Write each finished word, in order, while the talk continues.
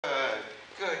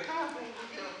Good. Come on, baby.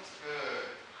 Heel. Good.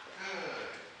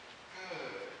 Good.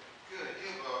 Good. Good.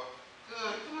 Heel, Bo.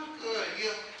 Good. Come on. Good.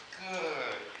 Heel.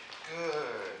 Good.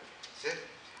 Good. Sit.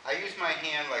 I use my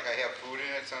hand like I have food in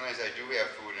it. Sometimes I do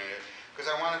have food in it because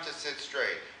I want him to sit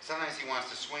straight. Sometimes he wants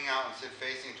to swing out and sit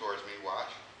facing towards me.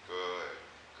 Watch. Good.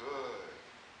 Good.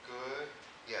 Good.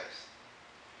 Yes.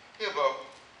 Heel, Bo.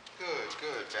 Good.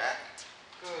 Good. Back.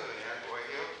 Good. Yeah, boy.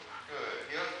 Heel. Good.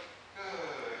 Heel.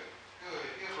 Good.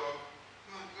 Good. Heel, Bo.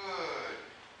 Good.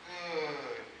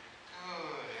 Good.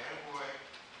 Good. Yeah, boy.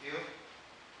 Heel.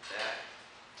 Back.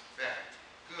 Back.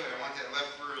 Good. I want that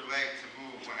left rear leg to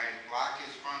move when I lock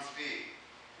his front feet.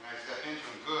 And I step into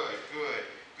him. Good. Good.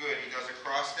 Good. He does a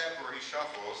cross step where he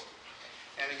shuffles.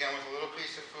 And again with a little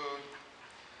piece of food.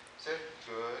 Sit.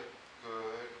 Good.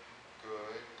 Good.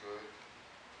 Good. Good.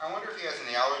 I wonder if he has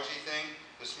an allergy thing.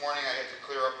 This morning I had to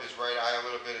clear up his right eye a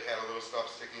little bit. It had a little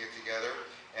stuff sticking it together.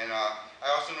 And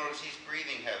I also noticed he's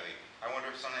breathing heavy. I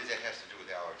wonder if sometimes that has to do with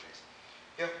allergies.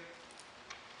 Yep.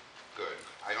 Good.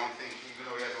 I don't think, even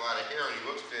though he has a lot of hair and he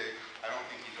looks big, I don't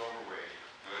think he's overweight.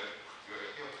 Good.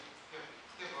 Good. Good. Good.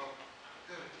 Good. Oh.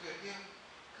 Good. Good. Yeah.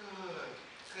 Good.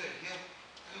 Good. Yeah.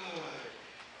 Good.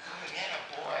 Good. Yeah,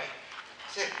 boy.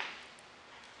 Sit.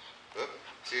 Oop.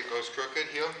 See it goes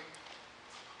crooked. Heel.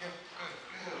 Heel. Good.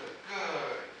 Good.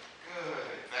 Good.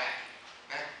 Good. Back.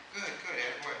 Back. Good. Good.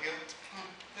 Yeah, boy. Heel.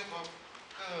 Hip up.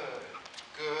 Good.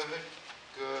 Good.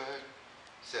 Good.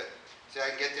 Sit. See, I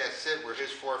can get that sit where his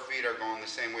 4 feet are going the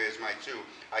same way as my 2.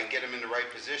 I can get him in the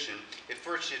right position. At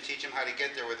first, you teach him how to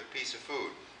get there with a piece of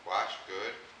food. Watch.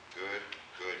 Good. Good.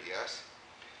 Good. Yes.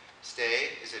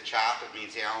 Stay is a chop. It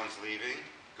means Allan's leaving.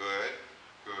 Good.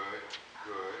 Good.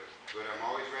 Good. Good. I'm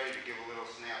always ready to give a little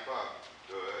snap up.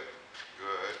 Good.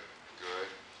 Good. Good.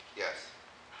 Yes.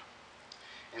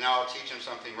 And now I'll teach him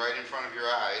something right in front of your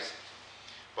eyes.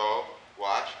 Bo,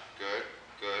 watch. Good.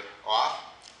 Good. Off.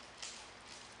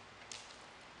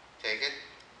 Take it.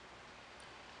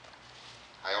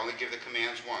 I only give the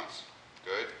commands once.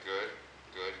 Good. Good.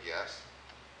 Good. Yes.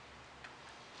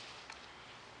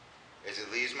 As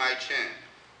it leaves my chin.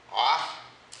 Off.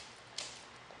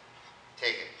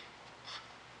 Take it.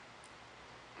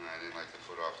 And I didn't like the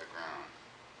foot off the ground.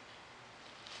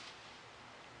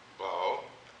 Bow.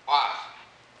 Off.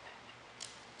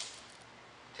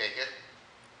 Take it.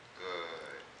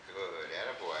 Good. Good.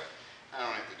 Attaboy. I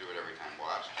don't have to do it every time.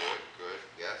 Watch. Good. Good.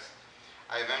 Yes.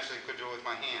 I eventually could do it with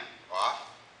my hand. Off.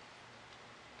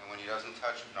 And when he doesn't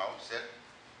touch, no, sit.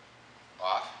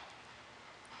 Off.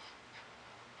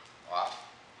 Off.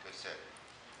 Good sit.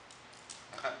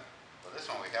 Well, this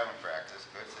one we haven't practiced.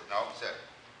 Good sit. No, sit.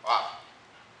 Off.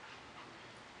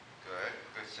 Good.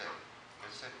 Good sit.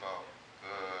 Good sit, Bo.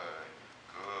 Good.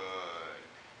 Good.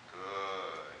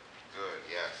 Good. Good.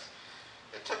 Yes.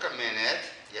 It took a minute.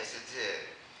 Yes, it did.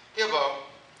 Heel, Bo.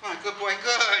 Come on, good boy.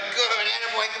 Good. Good.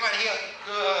 Attaboy. Come on, heel.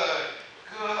 Good.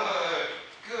 Good.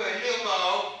 Good. Heel,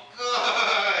 Bo.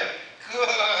 Good.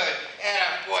 Good.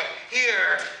 Attaboy.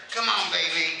 Here. Come on,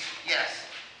 baby. Yes.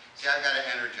 See, I've got to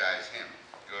energize him.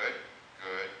 Good.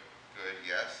 Good. Good.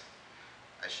 Yes.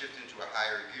 I shift into a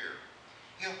higher gear.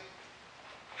 Heel.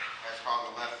 That's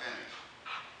called the left finish.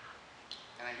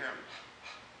 Can I hear him?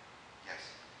 Yes.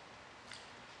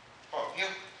 Oh,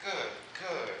 heel. Good.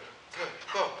 Good. Good.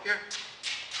 Go. Here.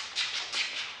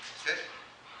 Sit.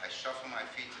 I shuffle my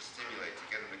feet to stimulate, to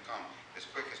get him to come as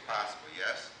quick as possible.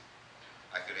 Yes.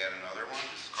 I could add another one.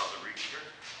 This is called the reach here.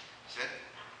 Sit.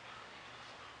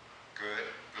 Good.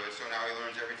 Good. So now he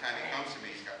learns every time he comes to me,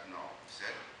 he's got no.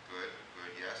 Sit. Good.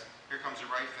 Good. Yes. Here comes the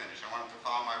right finish. I want him to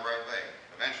follow my right leg.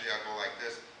 Eventually I'll go like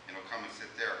this and he'll come and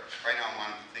sit there. Right now I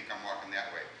want him to think I'm walking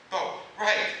that way. Go.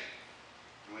 Right.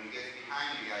 And when he gets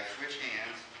behind me, I switch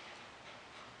hands.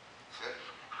 Sit.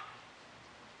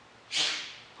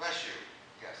 Bless you.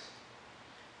 Yes.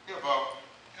 Heel, Bo.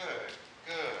 Good.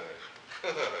 Good.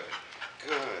 Good.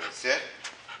 Good. Sit.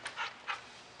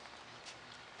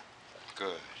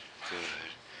 Good. Good.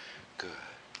 Good.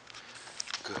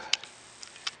 Good.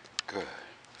 Good.